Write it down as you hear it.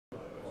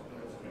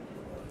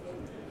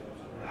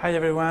Hi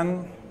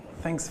everyone,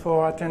 thanks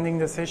for attending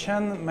the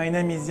session. My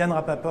name is Yann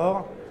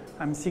Rapaport.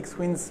 I'm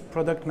SixWind's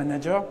product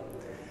manager.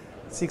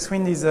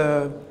 SixWind is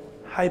a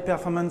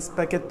high-performance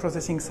packet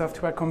processing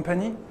software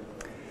company.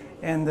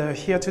 And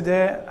here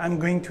today, I'm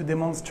going to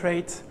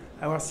demonstrate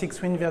our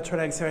SixWind Virtual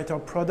Accelerator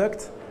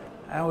product,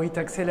 how it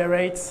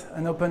accelerates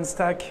an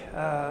OpenStack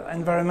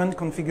environment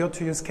configured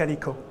to use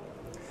Calico.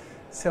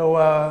 So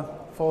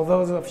for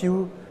those of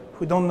you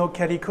who don't know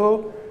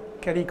Calico,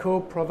 Calico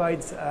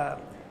provides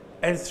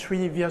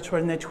L3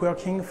 virtual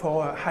networking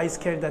for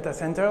high-scale data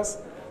centers.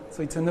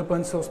 So it's an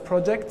open source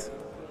project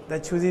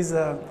that uses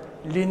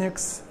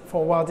Linux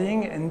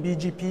forwarding and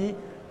BGP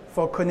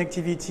for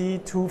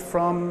connectivity to,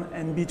 from,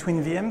 and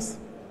between VMs.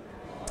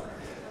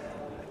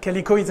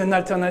 Calico is an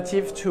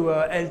alternative to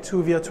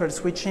L2 virtual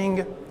switching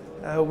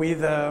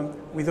with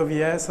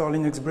OVS or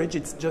Linux Bridge.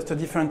 It's just a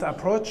different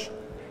approach.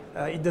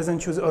 It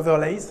doesn't use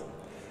overlays.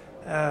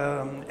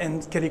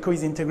 And Calico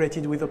is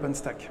integrated with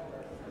OpenStack.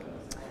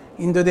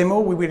 In the demo,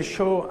 we will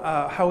show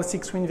how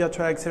SixWind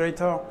Virtual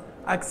Accelerator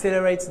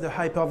accelerates the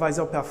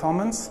hypervisor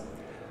performance.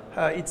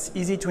 It's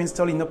easy to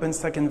install in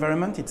OpenStack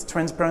environment. It's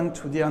transparent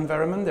to the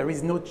environment. There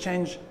is no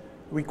change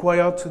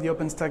required to the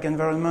OpenStack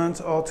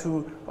environment or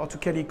to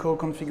Calico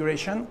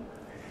configuration.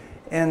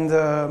 And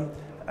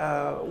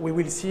we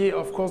will see,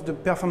 of course, the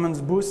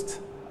performance boost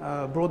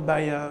brought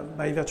by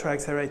Virtual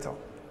Accelerator.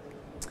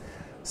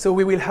 So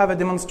we will have a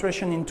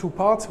demonstration in two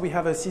parts. We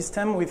have a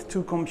system with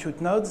two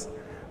compute nodes.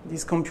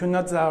 These compute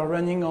nodes are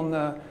running on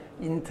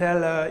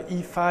Intel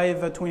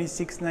E5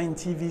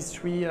 2690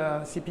 V3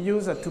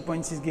 CPUs at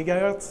 2.6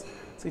 GHz.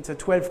 So it's a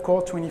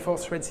 12-core,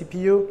 24-thread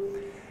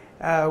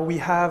CPU. We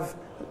have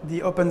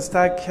the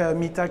OpenStack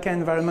Mitaka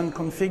environment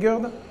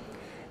configured.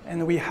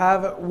 And we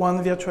have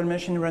one virtual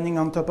machine running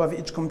on top of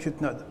each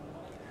compute node.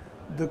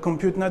 The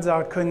compute nodes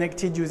are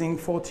connected using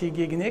 40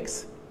 gig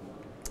NICs.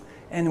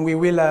 And we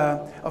will,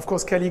 of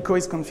course, Calico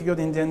is configured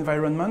in the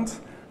environment,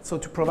 so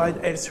to provide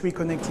L3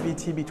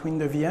 connectivity between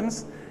the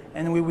VMs.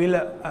 And we will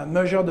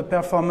measure the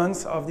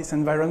performance of this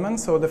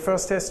environment. So the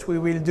first test we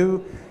will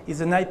do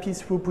is an IP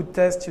throughput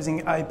test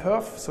using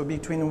iPerf, so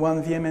between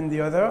one VM and the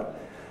other.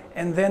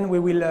 And then we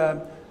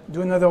will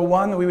do another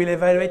one. We will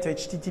evaluate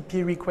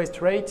HTTP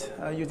request rate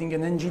using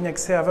an Nginx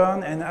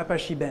server and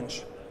Apache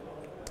Bench.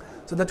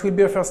 So that will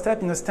be a first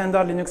step in a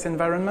standard Linux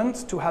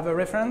environment to have a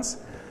reference.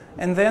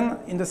 And then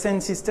in the same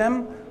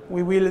system,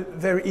 we will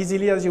very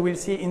easily, as you will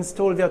see,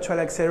 install Virtual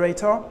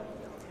Accelerator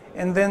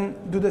and then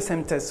do the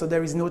same test. So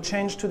there is no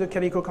change to the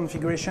Calico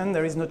configuration.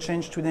 There is no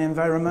change to the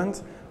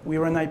environment. We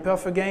run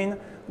iPerf again.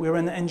 We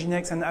run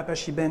Nginx and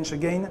Apache Bench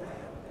again.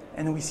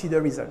 And we see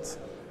the results.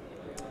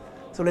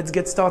 So let's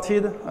get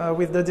started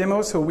with the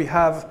demo. So we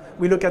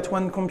look at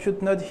one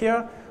compute node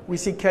here. We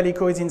see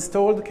Calico is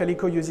installed.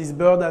 Calico uses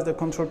Bird as the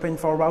control plane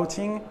for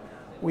routing.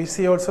 We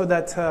see also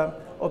that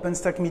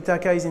OpenStack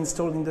Mitaka is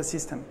installed in the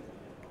system.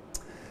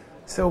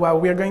 So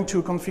we are going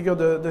to configure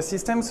the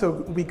system. So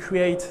we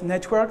create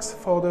networks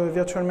for the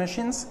virtual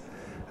machines.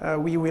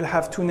 We will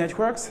have two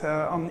networks.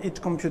 On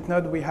each compute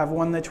node, we have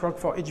one network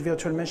for each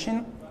virtual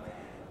machine.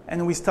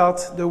 And we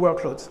start the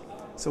workloads.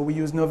 So we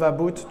use Nova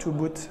Boot to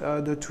boot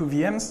the two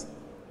VMs.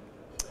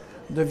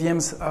 The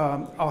VMs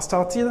are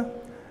started.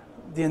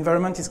 The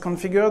environment is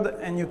configured.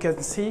 And you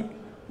can see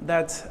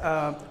that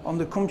on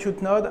the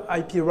compute node,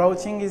 IP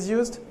routing is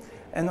used.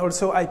 And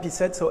also IP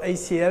sets, so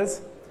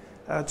ACLs,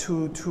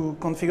 to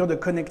configure the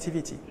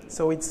connectivity.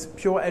 So it's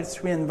pure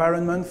L3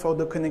 environment for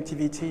the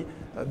connectivity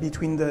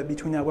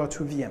between our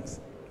two VMs.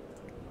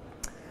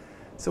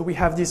 So we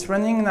have this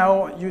running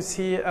now. You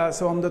see,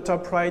 so on the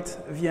top right,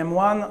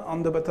 VM1,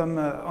 on the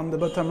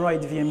bottom right,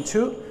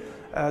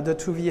 VM2. The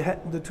two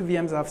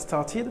VMs have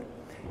started.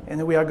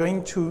 And we are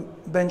going to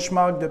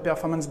benchmark the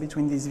performance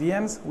between these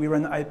VMs. We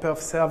run iPerf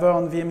server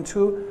on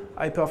VM2,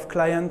 iPerf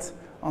client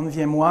on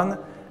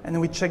VM1. And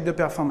we check the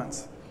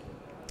performance.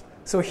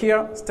 So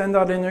here,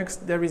 standard Linux,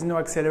 there is no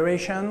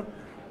acceleration.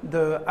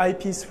 The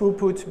IP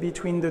throughput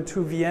between the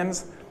two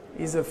VMs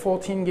is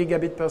 14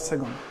 gigabit per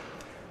second.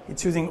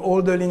 It's using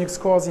all the Linux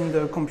cores in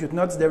the compute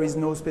nodes. There is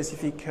no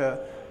specific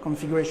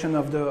configuration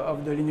of the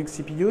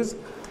Linux CPUs.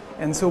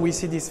 And so we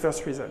see this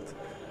first result.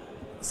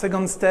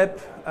 Second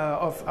step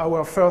of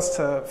our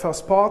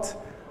first part,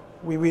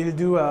 we will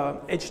do a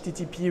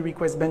HTTP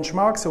request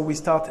benchmark. So we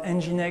start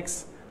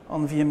Nginx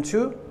on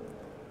VM2.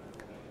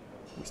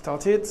 We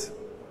start it.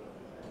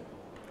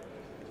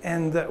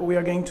 And we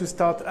are going to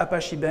start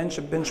Apache Bench,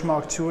 a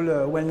benchmark tool,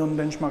 a well-known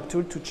benchmark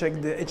tool to check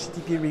the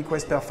HTTP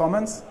request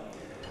performance.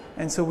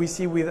 And so we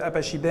see with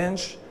Apache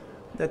Bench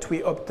that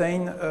we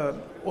obtain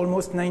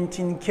almost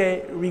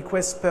 19K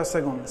requests per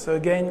second. So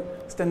again,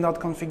 standard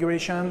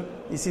configuration.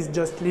 This is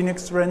just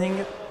Linux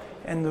running,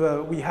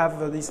 and we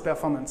have this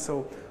performance.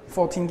 So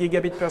 14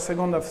 gigabit per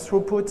second of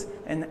throughput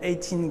and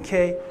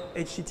 18K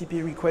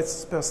HTTP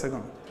requests per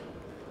second.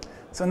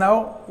 So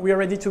now we are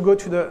ready to go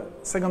to the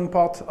second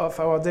part of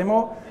our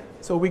demo.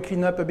 So we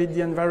clean up a bit the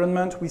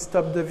environment, we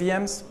stop the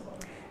VMs,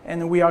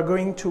 and we are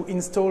going to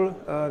install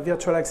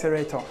Virtual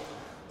Accelerator.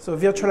 So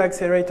Virtual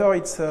Accelerator,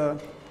 it's a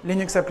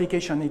Linux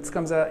application, it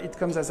comes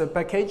as a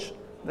package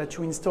that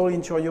you install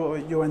into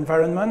your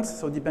environment,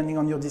 so depending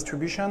on your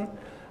distribution.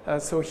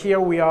 So here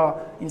we are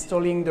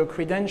installing the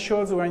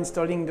credentials, we are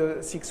installing the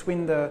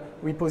 6Wind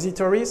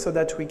repository so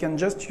that we can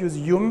just use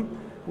Yum.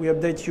 We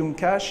update Yum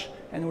cache,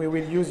 and we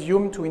will use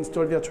Yum to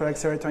install Virtual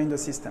Accelerator in the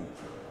system.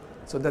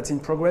 So that's in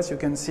progress. You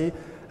can see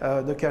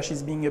the cache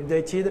is being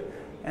updated,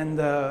 and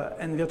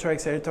Virtual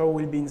Accelerator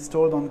will be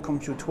installed on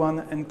Compute 1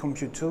 and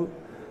Compute 2.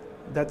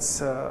 That's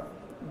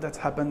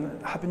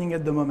happening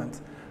at the moment.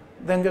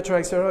 Then Virtual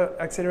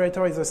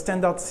Accelerator is a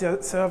standard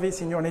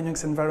service in your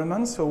Linux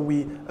environment, so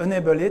we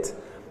enable it.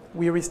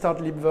 We restart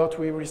libvirt,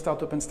 we restart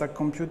OpenStack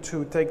Compute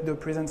to take the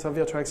presence of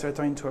Virtual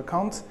Accelerator into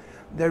account.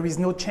 There is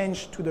no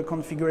change to the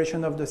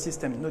configuration of the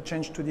system, no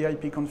change to the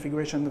IP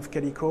configuration of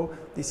Calico.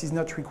 This is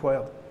not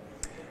required.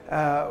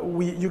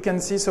 You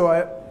can see, so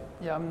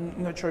I'm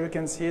not sure you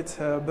can see it,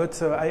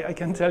 but I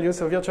can tell you,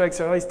 so Virtual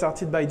Accelerator is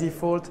started by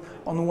default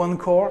on one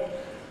core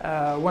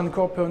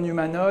per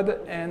NUMA node,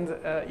 and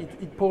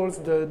it pulls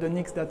the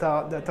NICs that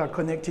are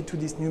connected to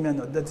this NUMA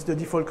node. That's the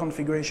default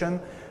configuration.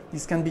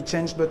 This can be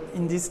changed, but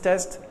in this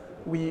test,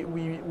 we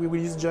will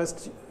use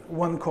just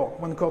one core,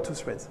 2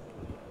 threads.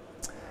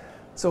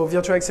 So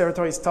Virtual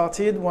Accelerator is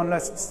started. One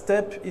last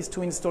step is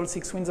to install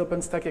 6Wind's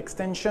OpenStack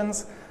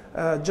extensions,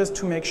 just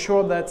to make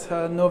sure that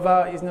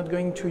Nova is not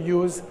going to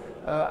use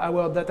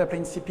our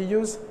dataplane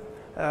CPUs.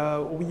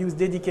 We use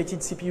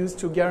dedicated CPUs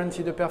to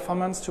guarantee the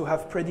performance, to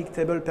have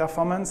predictable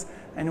performance,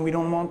 and we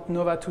don't want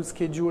Nova to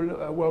schedule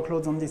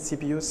workloads on these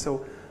CPUs,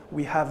 so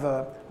we have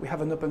an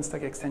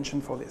OpenStack extension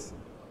for this.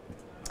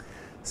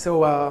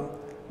 So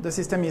the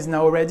system is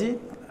now ready,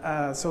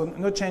 so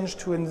no change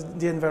to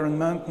the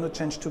environment, no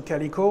change to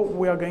Calico.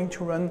 We are going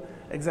to run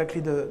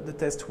exactly the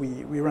test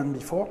we ran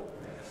before.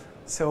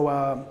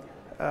 So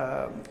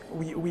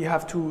we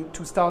have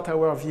to start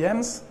our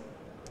VMs.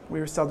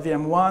 We start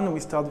VM1, we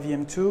start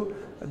VM2.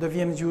 The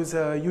VMs use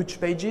huge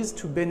pages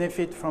to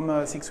benefit from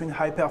 6Wind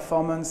high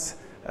performance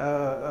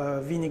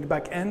VNIC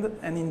backend,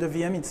 and in the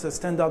VM it's a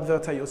standard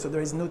VirtIO, so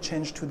there is no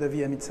change to the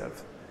VM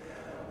itself.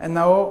 And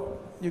now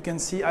you can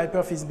see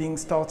iPerf is being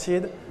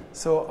started.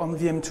 So on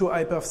VM2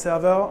 iPerf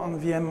server, on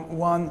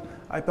VM1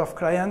 iPerf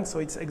client, so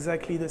it's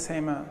exactly the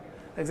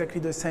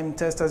same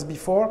test as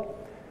before.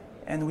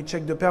 And we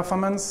check the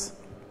performance.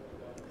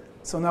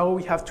 So now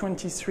we have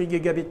 23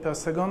 gigabit per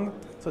second,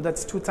 so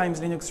that's 2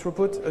 times Linux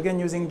throughput, again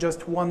using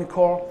just one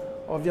core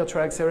of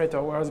Virtual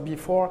Accelerator, whereas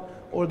before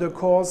all the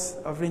cores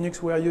of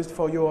Linux were used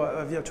for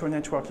your virtual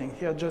networking.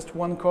 Here just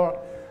one core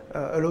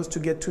allows to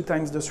get 2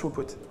 times the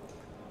throughput.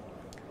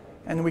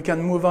 And we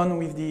can move on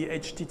with the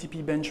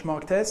HTTP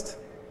benchmark test.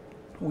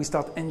 We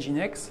start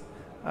Nginx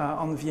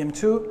on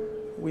VM2,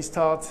 we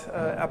start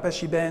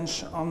Apache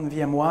Bench on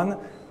VM1,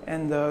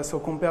 and so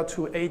compared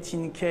to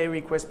 18K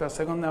requests per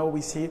second, now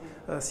we see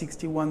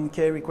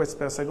 61K requests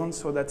per second,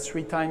 so that's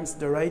 3 times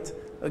the rate,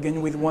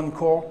 again with one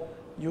core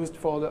used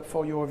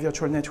for your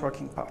virtual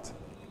networking part.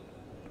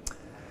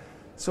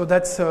 So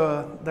that's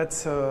the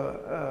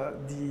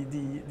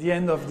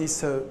end of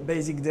this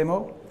basic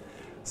demo.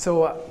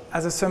 So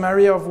as a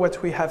summary of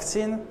what we have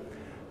seen,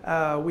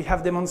 we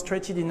have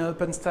demonstrated in an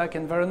OpenStack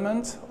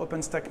environment,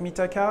 OpenStack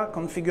Mitaka,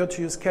 configured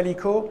to use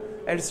Calico,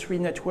 L3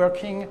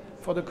 networking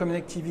for the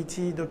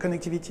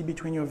connectivity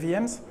between your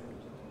VMs.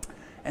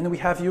 And we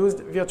have used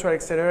Virtual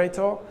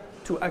Accelerator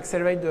to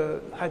accelerate the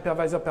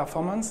hypervisor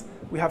performance.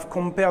 We have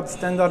compared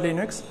standard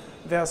Linux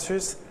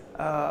versus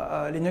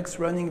Linux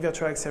running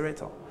Virtual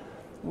Accelerator.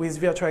 With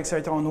Virtual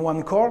Accelerator on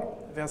one core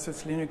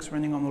versus Linux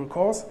running on all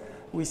cores,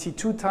 we see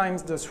 2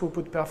 times the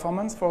throughput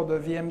performance for the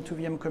VM to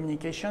VM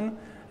communication,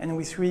 and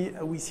we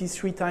see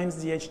 3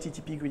 times the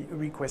HTTP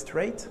request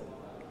rate.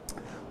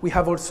 We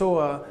have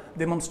also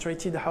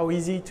demonstrated how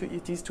easy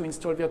it is to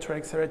install Virtual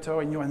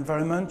Accelerator in your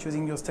environment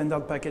using your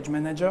standard package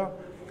manager.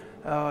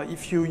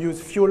 If you use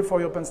Fuel for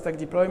your OpenStack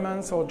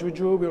deployments or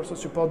Juju, we also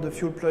support the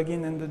Fuel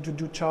plugin and the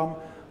Juju charm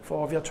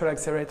for Virtual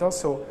Accelerator.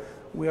 So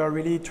we are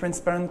really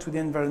transparent to the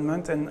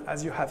environment, and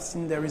as you have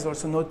seen, there is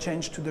also no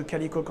change to the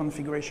Calico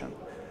configuration.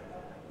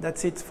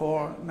 That's it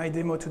for my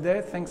demo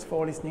today. Thanks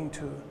for listening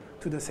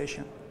to the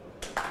session.